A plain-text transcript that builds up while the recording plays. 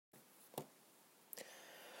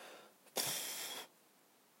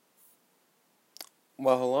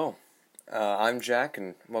Well, hello. I'm Jack,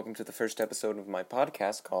 and welcome to the first episode of my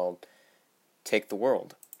podcast called Take the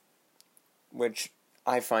World, which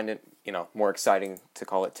I find it, more exciting to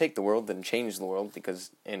call it Take the World than Change the World, because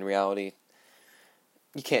in reality,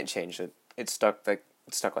 you can't change it. It's stuck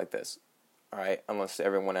like this, all right? Unless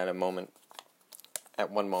everyone at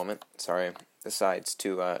one moment, decides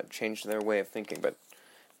to change their way of thinking, but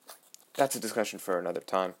that's a discussion for another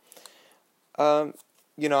time.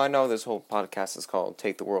 I know this whole podcast is called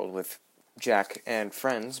Take the World with Jack and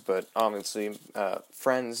Friends, but obviously,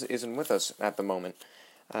 Friends isn't with us at the moment.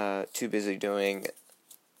 Too busy doing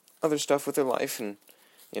other stuff with their life, and,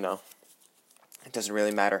 it doesn't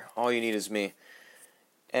really matter. All you need is me.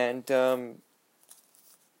 And, to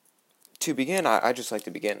begin, I just like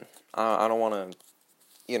to begin. I don't want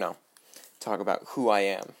to, talk about who I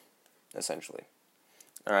am, essentially.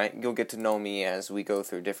 Alright, you'll get to know me as we go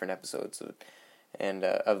through different episodes of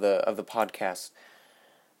the podcast.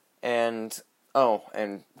 And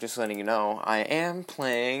just letting you know, I am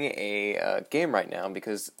playing a game right now,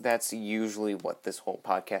 because that's usually what this whole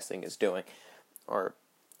podcasting is doing. Or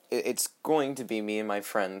it's going to be me and my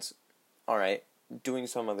friends, alright, doing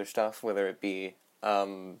some other stuff, whether it be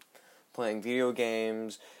playing video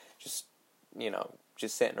games, just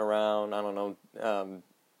sitting around, I don't know,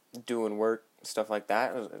 doing work, stuff like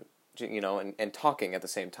that, and talking at the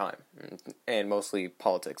same time, and mostly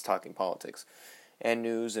talking politics, and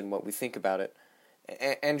news, and what we think about it,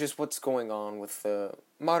 and just what's going on with the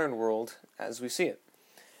modern world as we see it.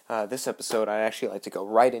 This episode, I actually like to go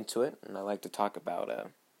right into it, and I like to talk about,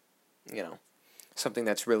 something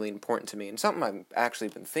that's really important to me, and something I've actually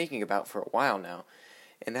been thinking about for a while now,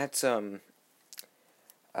 and that's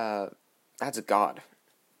God,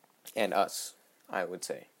 and us, I would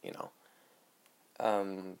say,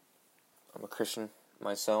 I'm a Christian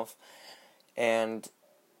myself, and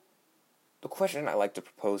the question I like to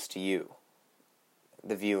propose to you,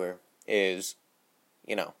 the viewer, is,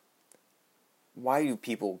 why do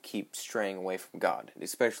people keep straying away from God,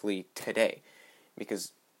 especially today?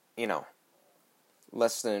 Because,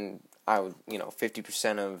 less than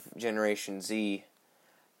 50% of Generation Z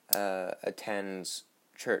attends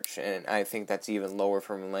church, and I think that's even lower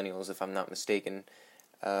for millennials, if I'm not mistaken.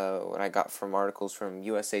 What I got from articles from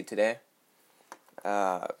USA Today.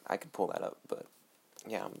 I could pull that up, but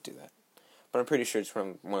yeah, I'm going to do that. But I'm pretty sure it's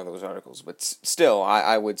from one of those articles. But still,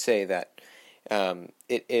 I would say that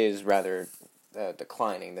it is rather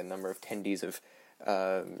declining, the number of attendees of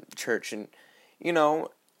church. And,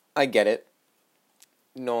 I get it.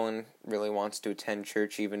 No one really wants to attend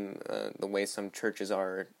church, even the way some churches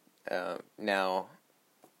are now.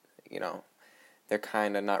 They're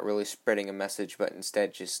kind of not really spreading a message, but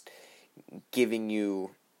instead just giving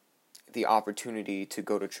you the opportunity to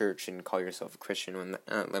go to church and call yourself a Christian. When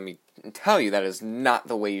let me tell you, that is not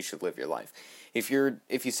the way you should live your life. If you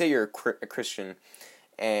say you're a Christian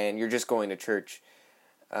and you're just going to church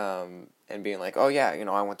and being like, oh yeah,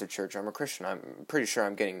 I went to church, I'm a Christian, I'm pretty sure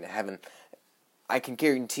I'm getting to heaven, I can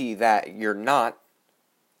guarantee that you're not,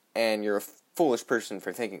 and you're a foolish person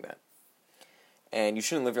for thinking that. And you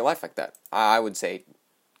shouldn't live your life like that. I would say,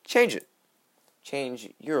 change it. Change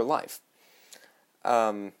your life.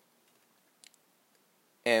 And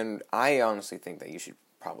I honestly think that you should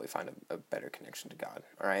probably find a better connection to God.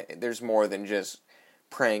 All right, there's more than just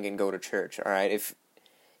praying and go to church. All right, if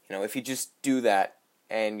you just do that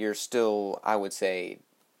and you're still, I would say,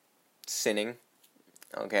 sinning.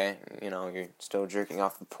 Okay, you're still jerking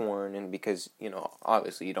off the porn, and because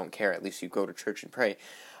obviously you don't care. At least you go to church and pray.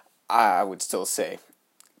 I would still say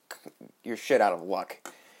you're shit out of luck.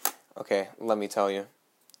 Okay, let me tell you.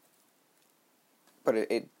 But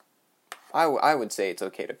I would say it's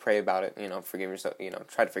okay to pray about it. Forgive yourself.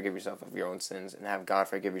 Try to forgive yourself of your own sins, and have God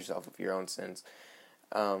forgive yourself of your own sins.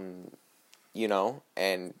 And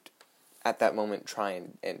at that moment, try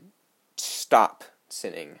and stop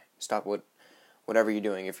sinning. Stop whatever you're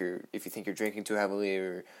doing. If you think you're drinking too heavily,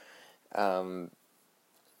 or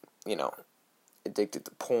addicted to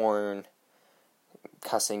porn,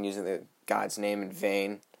 cussing, using God's name in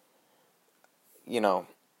vain,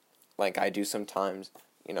 like I do sometimes,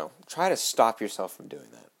 try to stop yourself from doing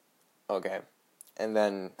that, okay? And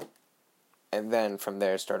then from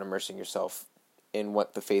there, start immersing yourself in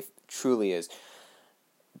what the faith truly is.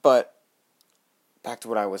 But, back to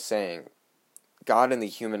what I was saying, God and the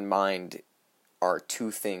human mind are two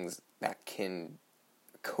things that can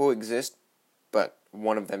coexist, but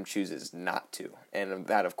one of them chooses not to, and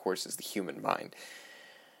that, of course, is the human mind.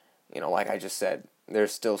 Like I just said,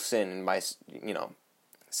 there's still sin in my,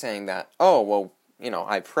 saying that, oh, well,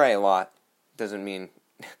 I pray a lot, doesn't mean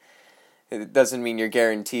It doesn't mean you're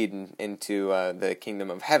guaranteed into the kingdom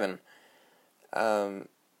of heaven. You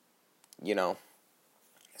know.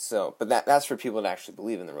 So, but that's for people to actually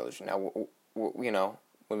believe in the religion. Now, you know,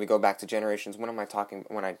 when we go back to generations, when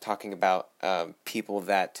I'm talking about people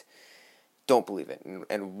that don't believe it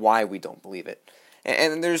and why we don't believe it,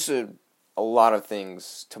 and there's a lot of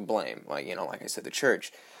things to blame, like, you know, like I said, the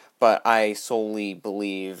church, but I solely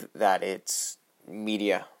believe that it's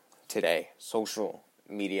media today, social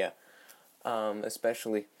media,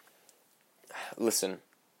 especially. Listen,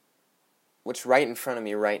 what's right in front of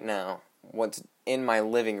me right now, what's in my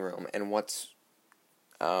living room, and what's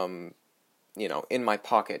you know, in my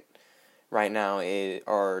pocket right now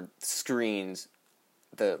are screens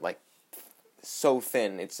that, like, so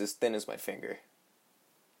thin, it's as thin as my finger.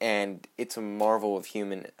 And it's a marvel of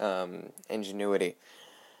human ingenuity.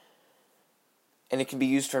 And it can be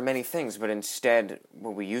used for many things, but instead,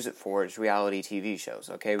 what we use it for is reality TV shows,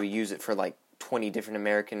 okay? We use it for, like, 20 different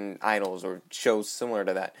American Idols or shows similar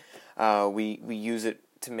to that. We use it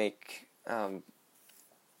to make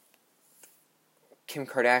Kim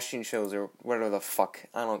Kardashian shows or whatever the fuck.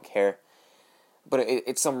 I don't care. But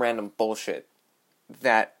it's some random bullshit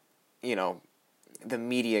that, you know, the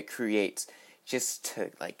media creates just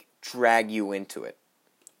to, like, drag you into it.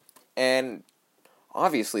 And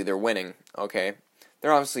obviously they're winning, okay?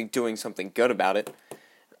 They're obviously doing something good about it.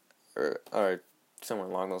 Or somewhere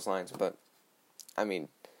along those lines. But, I mean,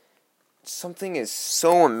 something is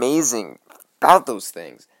so amazing about those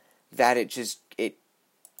things that it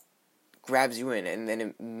grabs you in, and then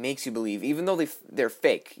it makes you believe, even though they're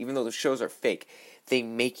fake, even though the shows are fake, they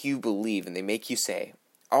make you believe, and they make you say,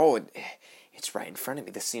 "Oh, it's right in front of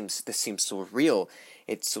me. This seems so real.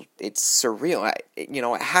 It's surreal. You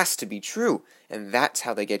know, it has to be true." And that's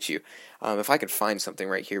how they get you. If I could find something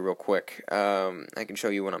right here real quick, I can show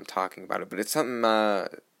you when I'm talking about it. But it's something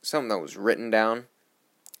that was written down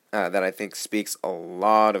that I think speaks a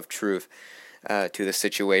lot of truth to the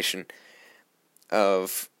situation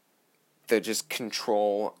of the just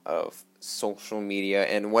control of social media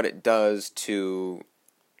and what it does to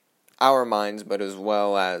our minds, but as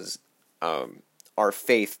well as our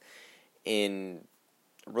faith in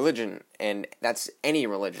religion. And that's any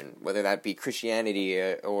religion, whether that be Christianity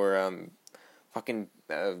or fucking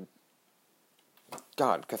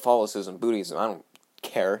Catholicism, Buddhism. I don't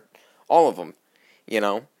care. All of them, you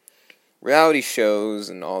know. Reality shows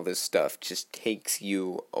and all this stuff just takes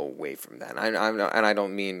you away from that. And I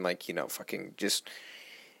don't mean, like, you know, fucking just,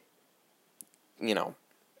 you know,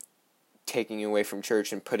 taking you away from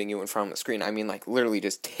church and putting you in front of the screen. I mean, like, literally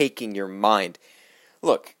just taking your mind.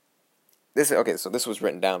 Look, so this was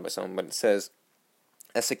written down by someone, but it says,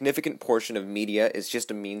 a significant portion of media is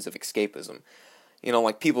just a means of escapism. You know,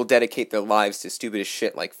 like, people dedicate their lives to stupid as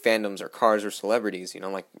shit, like fandoms or cars or celebrities, you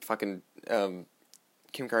know, like fucking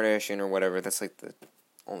Kim Kardashian or whatever. That's the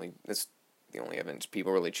only evidence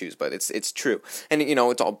people really choose, but it's true. And, you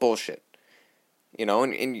know, it's all bullshit. You know,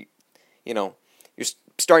 and you know, you're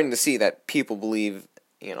starting to see that people believe,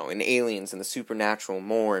 you know, in aliens and the supernatural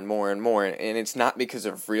more and more and more, and it's not because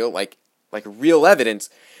of real real evidence,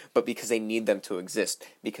 but because they need them to exist,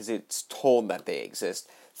 because it's told that they exist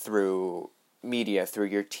through media, through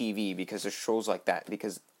your TV, because there's shows like that,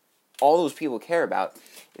 because all those people care about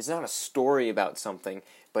is not a story about something,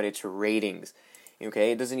 but it's ratings,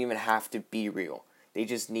 okay? It doesn't even have to be real. They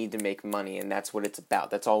just need to make money, and that's what it's about.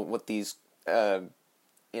 That's all what these, you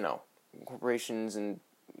know, corporations and,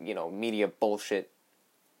 you know, media bullshit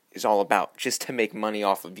is all about, just to make money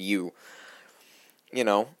off of you, you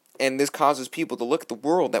know? And this causes people to look at the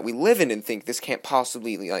world that we live in and think, this can't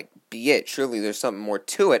possibly, like, be it. Surely there's something more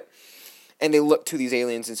to it. And they look to these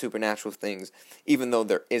aliens and supernatural things, even though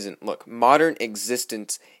there isn't. Look, modern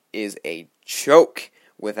existence is a joke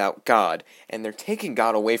without God, and they're taking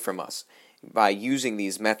God away from us by using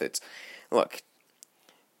these methods. Look,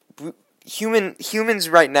 humans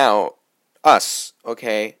right now, us,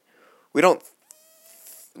 okay, we don't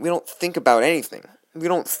think about anything. We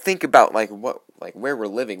don't think about where we're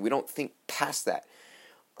living. We don't think past that.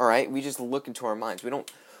 All right, we just look into our minds. We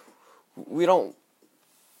don't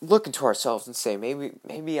look into ourselves and say,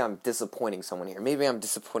 maybe I'm disappointing someone here. Maybe I'm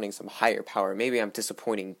disappointing some higher power. Maybe I'm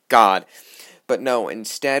disappointing God. But no,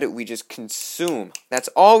 instead we just consume. That's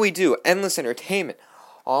all we do. Endless entertainment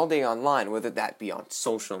all day online, whether that be on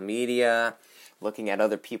social media, looking at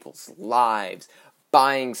other people's lives,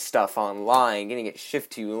 buying stuff online, getting it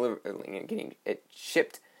shipped to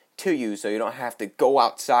you so you don't have to go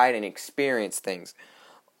outside and experience things.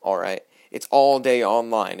 All right. It's all day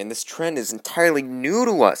online, and this trend is entirely new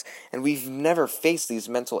to us, and we've never faced these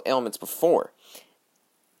mental ailments before.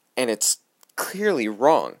 And it's clearly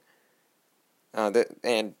wrong.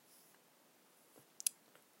 And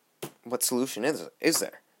what solution is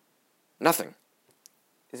there? Nothing.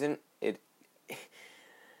 Isn't it?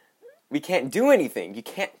 We can't do anything. You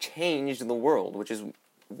can't change the world, which is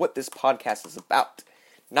what this podcast is about.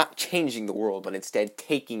 Not changing the world, but instead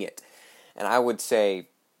taking it. And I would say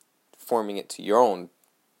forming it to your own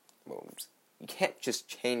moves. You can't just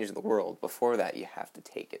change the world. Before that, you have to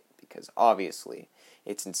take it. Because obviously,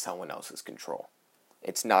 it's in someone else's control.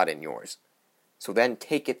 It's not in yours. So then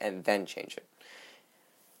take it and then change it.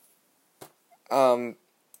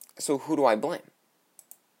 So who do I blame?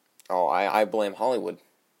 Oh, I blame Hollywood.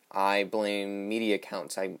 I blame media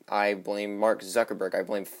accounts. I blame Mark Zuckerberg. I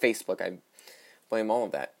blame Facebook. I blame all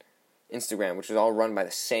of that. Instagram, which is all run by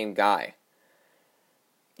the same guy.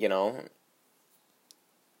 You know?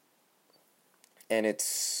 And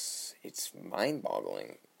it's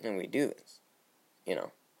mind-boggling when we do this. You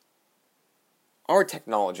know? Our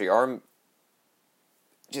technology,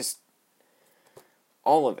 just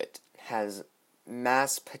all of it has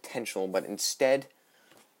mass potential, but instead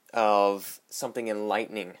of something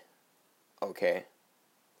enlightening, okay?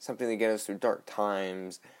 Something to get us through dark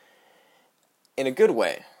times in a good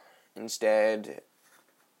way. Instead,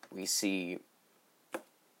 we see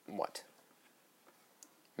what?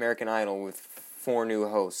 American Idol with 4 new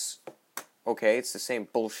hosts. Okay, it's the same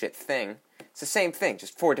bullshit thing. It's the same thing,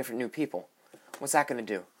 just 4 different new people. What's that gonna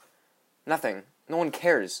do? Nothing. No one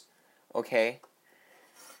cares. Okay?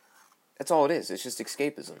 That's all it is. It's just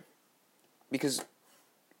escapism. Because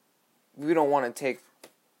we don't want to take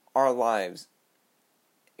our lives,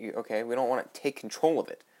 okay? We don't want to take control of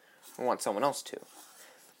it. We want someone else to.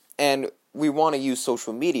 And we want to use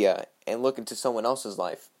social media and look into someone else's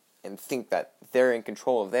life and think that they're in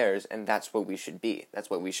control of theirs, and that's what we should be. That's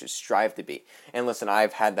what we should strive to be. And listen,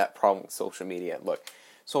 I've had that problem with social media. Look,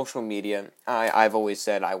 social media, I've always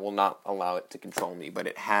said I will not allow it to control me, but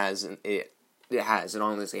it has, and it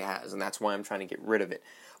honestly has, and that's why I'm trying to get rid of it.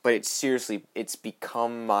 But it's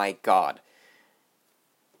become my God.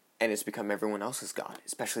 And it's become everyone else's God,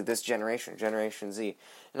 especially this generation, Generation Z.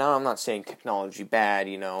 Now, I'm not saying technology bad,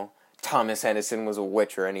 Thomas Edison was a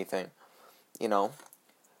witch or anything,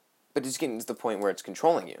 But it's getting to the point where it's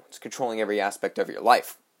controlling you. It's controlling every aspect of your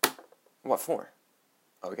life. What for?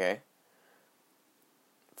 Okay?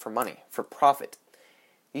 For money, for profit.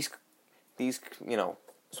 These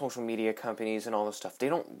social media companies and all this stuff, they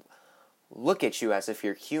don't look at you as if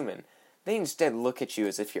you're human. They instead look at you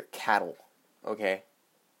as if you're cattle. Okay?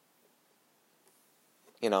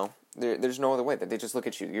 There's no other way. That they just look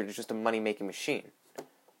at you. You're just a money-making machine.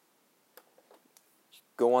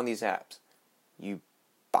 Go on these apps. You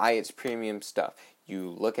buy its premium stuff. You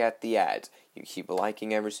look at the ads. You keep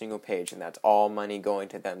liking every single page, and that's all money going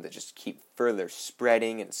to them to just keep further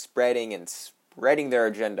spreading and spreading and spreading their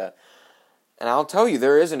agenda. And I'll tell you,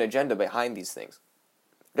 there is an agenda behind these things.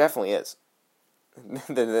 There definitely is.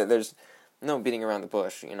 There's no beating around the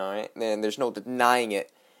bush, right? And there's no denying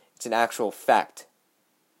it. It's an actual fact.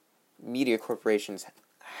 Media corporations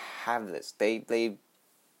have this. They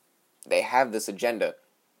have this agenda.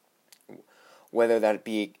 Whether that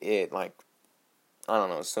be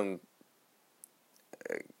some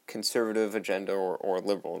conservative agenda or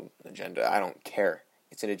liberal agenda, I don't care.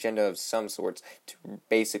 It's an agenda of some sorts to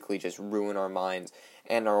basically just ruin our minds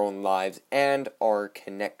and our own lives and our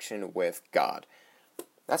connection with God.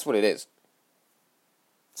 That's what it is.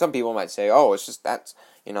 Some people might say, "Oh, it's just that's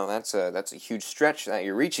a huge stretch that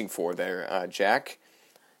you're reaching for there, Jack.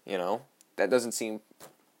 That doesn't seem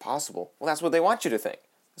possible." Well, that's what they want you to think.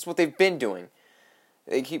 That's what they've been doing.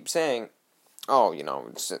 They keep saying, "Oh,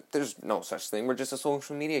 there's no such thing. We're just a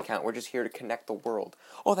social media account. We're just here to connect the world."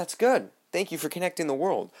 Oh, that's good. Thank you for connecting the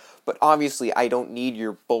world. But obviously, I don't need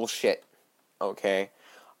your bullshit. Okay,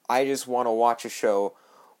 I just want to watch a show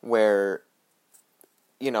where,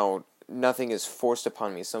 nothing is forced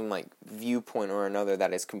upon me, some viewpoint or another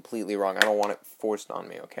that is completely wrong. I don't want it forced on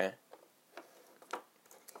me, okay?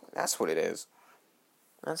 That's what it is.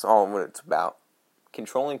 That's all what it's about.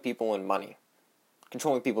 Controlling people and money.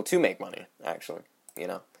 Controlling people to make money, actually,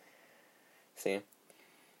 See?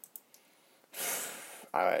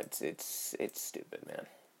 It's stupid, man.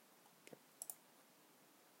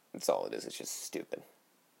 That's all it is. It's just stupid.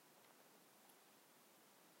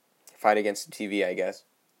 Fight against the TV, I guess.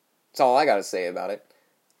 That's all I gotta say about it.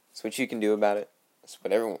 That's what you can do about it. It's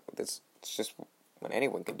just what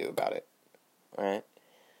anyone can do about it. Alright?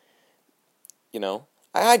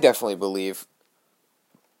 I definitely believe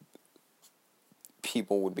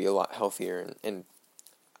people would be a lot healthier and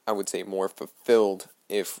I would say more fulfilled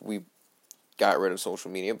if we got rid of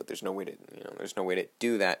social media, but there's no way to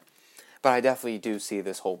do that. But I definitely do see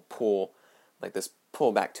this whole pull like this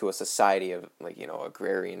pullback to a society of like, you know,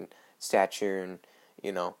 agrarian stature and,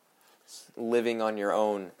 you know, living on your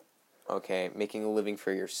own, okay, making a living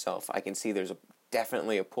for yourself. I can see there's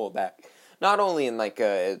definitely a pullback, not only in like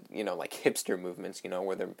you know, like hipster movements, you know,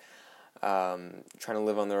 where they're trying to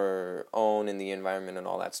live on their own in the environment and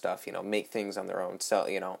all that stuff, you know, make things on their own, sell,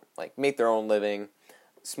 you know, like make their own living,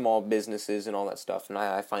 small businesses and all that stuff, and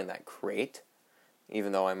I find that great,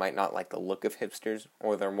 even though I might not like the look of hipsters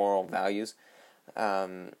or their moral values,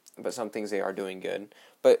 but some things they are doing good.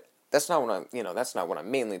 But that's not what that's not what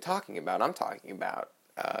I'm mainly talking about. I'm talking about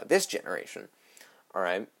this generation, all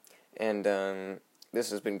right, and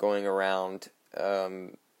this has been going around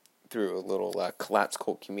through a little collapse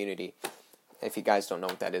cult community. If you guys don't know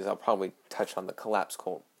what that is, I'll probably touch on the collapse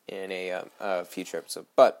cult in a future episode.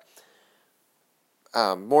 But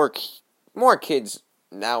more kids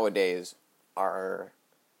nowadays are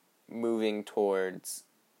moving towards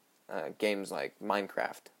games like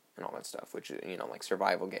Minecraft and all that stuff, which is, you know, like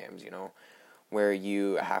survival games, you know, where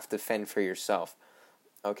you have to fend for yourself.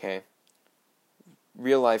 Okay,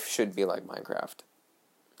 real life should be like Minecraft.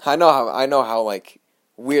 I know how like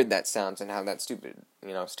weird that sounds and how that stupid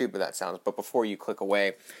that sounds. But before you click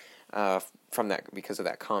away from that because of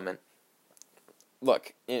that comment,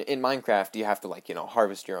 look, in Minecraft you have to, like, you know,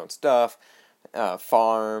 harvest your own stuff,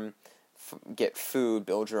 farm, get food,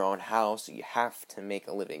 build your own house. You have to make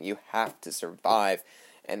a living. You have to survive,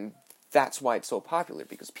 and that's why it's so popular,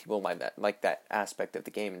 because people like that aspect of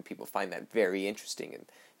the game, and people find that very interesting and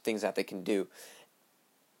things that they can do.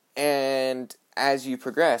 And as you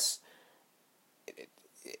progress,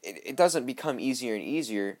 it doesn't become easier and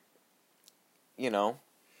easier, you know.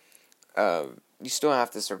 You still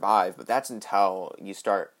have to survive, but that's until you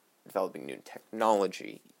start developing new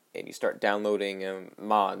technology and you start downloading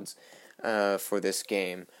mods for this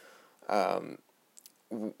game,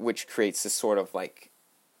 which creates this sort of like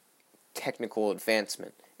technical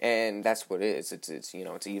advancement, and that's what it is. It's you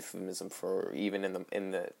know, it's a euphemism for even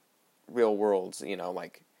in the real world's, you know,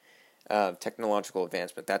 like technological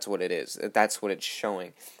advancement. That's what it is. That's what it's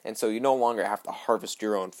showing. And so you no longer have to harvest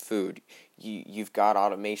your own food. You've got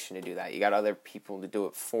automation to do that. You got other people to do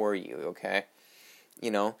it for you, okay?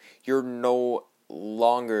 You know, you're no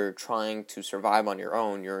longer trying to survive on your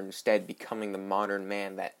own. You're instead becoming the modern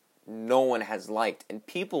man that no one has liked. And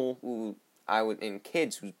people and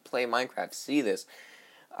kids who play Minecraft see this,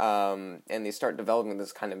 and they start developing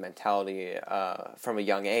this kind of mentality from a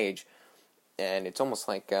young age. And it's almost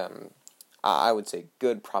like, I would say,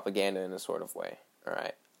 good propaganda in a sort of way, all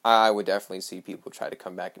right? I would definitely see people try to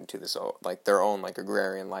come back into this, like, their own, like,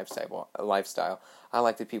 agrarian lifestyle. I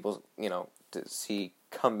like the people, you know, to see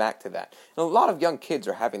come back to that. And a lot of young kids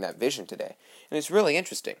are having that vision today, and it's really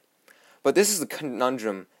interesting. But this is the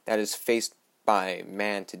conundrum that is faced by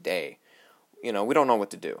man today. You know, we don't know what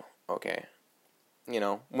to do, okay? You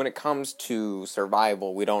know, when it comes to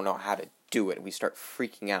survival, we don't know how to do it. We start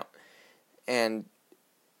freaking out. And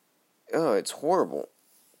it's horrible.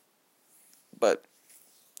 But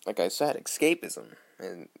like I said, escapism,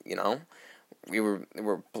 and you know,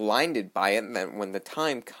 we're blinded by it, and then when the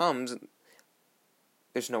time comes,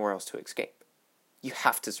 there's nowhere else to escape. You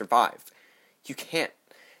have to survive. You can't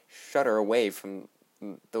shudder away from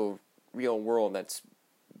the real world that's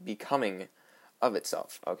becoming of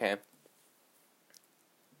itself, okay?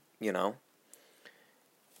 You know?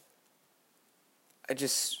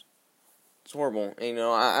 It's horrible. And, you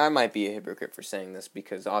know, I might be a hypocrite for saying this,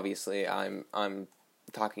 because obviously I'm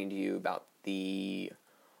talking to you about the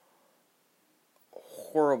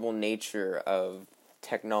horrible nature of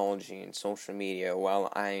technology and social media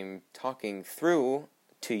while I'm talking through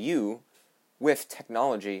to you with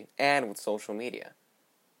technology and with social media,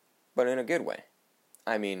 but in a good way.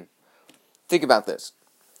 I mean, think about this.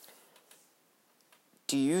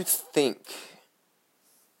 Do you think,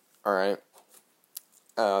 alright,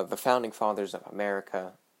 the founding fathers of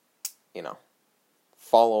America, you know,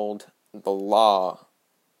 followed the law,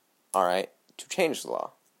 alright, to change the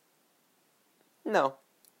law? No.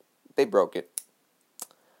 They broke it.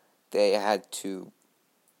 They had to,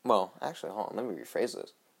 well, actually, hold on, let me rephrase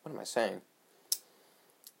this. What am I saying?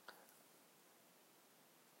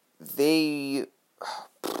 Damn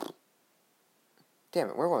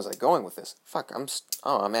it, where was I going with this? Fuck, I'm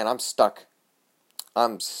stuck.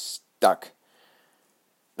 I'm stuck.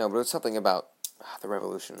 No, but it's something about the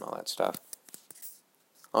revolution and all that stuff.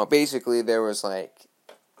 Oh, basically, there was, like,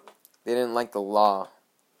 they didn't like the law.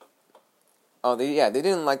 Oh, they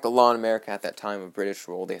didn't like the law in America at that time of British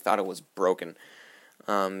rule. They thought it was broken.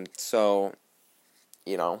 So,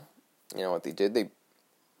 you know what they did? They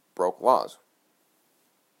broke laws,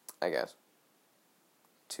 I guess,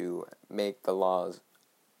 to make the laws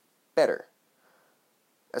better.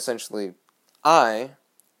 Essentially, I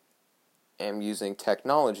am using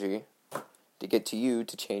technology to get to you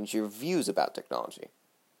to change your views about technology.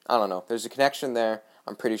 I don't know. There's a connection there.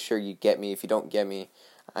 I'm pretty sure you get me. If you don't get me,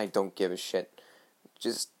 I don't give a shit.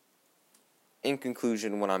 Just, in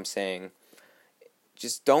conclusion, what I'm saying,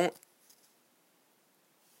 just don't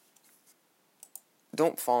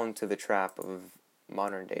fall into the trap of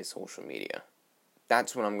modern day social media.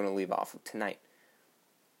 That's what I'm going to leave off of tonight.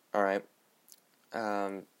 Alright?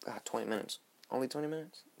 20 minutes. Only 20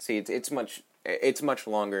 minutes? See, it's much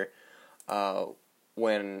longer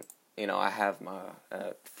when, I have my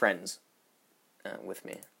friends with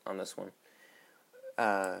me on this one.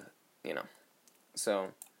 So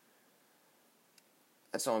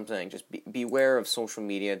that's all I'm saying. Just beware of social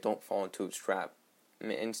media. Don't fall into its trap.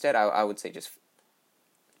 Instead, I would say just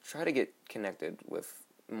try to get connected with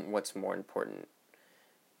what's more important.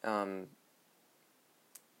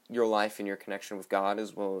 Your life and your connection with God,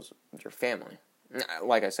 as well as your family.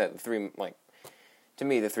 Like I said, to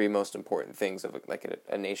me, the three most important things of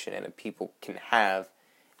a nation and a people can have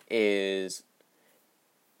is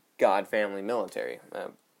God, family, military.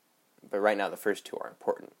 But right now, the first two are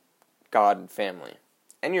important: God and family,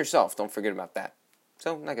 and yourself. Don't forget about that.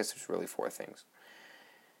 So I guess there's really four things.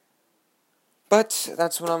 But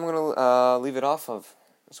that's what I'm gonna leave it off of.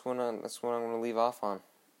 That's what I'm gonna leave off on.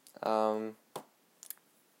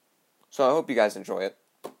 So I hope you guys enjoy it.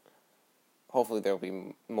 Hopefully there'll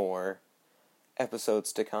be more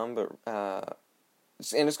episodes to come, but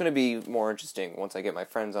and it's going to be more interesting once I get my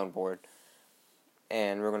friends on board,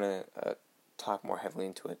 and we're going to talk more heavily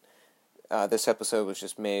into it. This episode was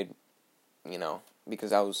just made,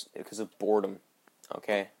 because of boredom.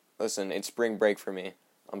 Okay, listen, it's spring break for me.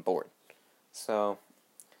 I'm bored, so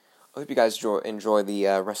I hope you guys enjoy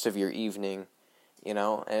the rest of your evening,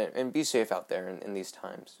 and be safe out there in these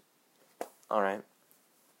times. Alright.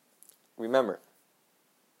 Remember,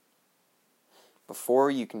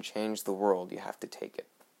 before you can change the world, you have to take it.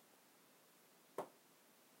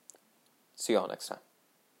 See y'all next time.